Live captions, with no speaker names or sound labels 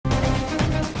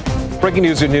Breaking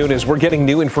news at noon is we're getting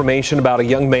new information about a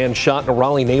young man shot in a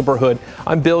Raleigh neighborhood.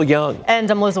 I'm Bill Young. And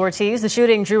I'm Liz Ortiz. The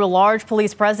shooting drew a large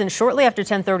police presence shortly after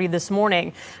 10:30 this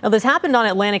morning. Now, this happened on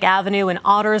Atlantic Avenue in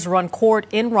Otters Run Court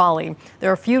in Raleigh. There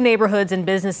are a few neighborhoods and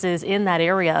businesses in that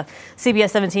area.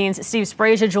 CBS 17's Steve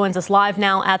Sprague joins us live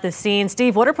now at the scene.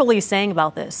 Steve, what are police saying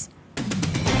about this?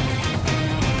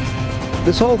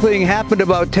 This whole thing happened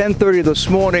about 10:30 this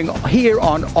morning here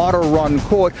on Otter Run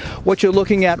Court. What you're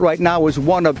looking at right now is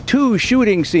one of two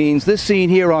shooting scenes. This scene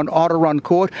here on Otter Run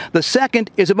Court. The second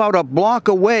is about a block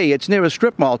away. It's near a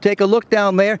strip mall. Take a look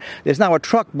down there. There's now a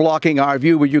truck blocking our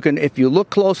view, where you can, if you look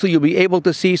closely, you'll be able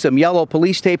to see some yellow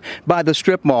police tape by the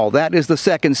strip mall. That is the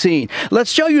second scene.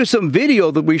 Let's show you some video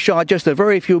that we shot just a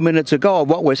very few minutes ago of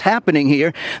what was happening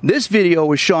here. This video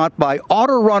was shot by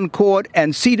Otter Run Court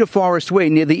and Cedar Forest Way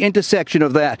near the intersection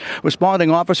of that.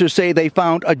 Responding officers say they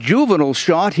found a juvenile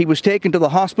shot. He was taken to the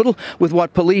hospital with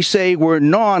what police say were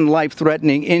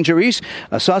non-life-threatening injuries.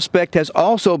 A suspect has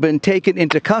also been taken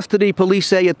into custody. Police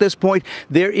say at this point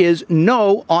there is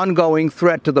no ongoing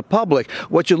threat to the public.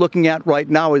 What you're looking at right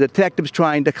now are detectives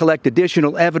trying to collect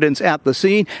additional evidence at the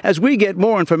scene. As we get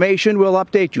more information, we'll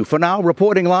update you. For now,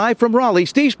 reporting live from Raleigh,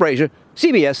 Steve Sprague,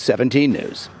 CBS 17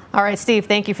 News. All right, Steve,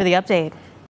 thank you for the update.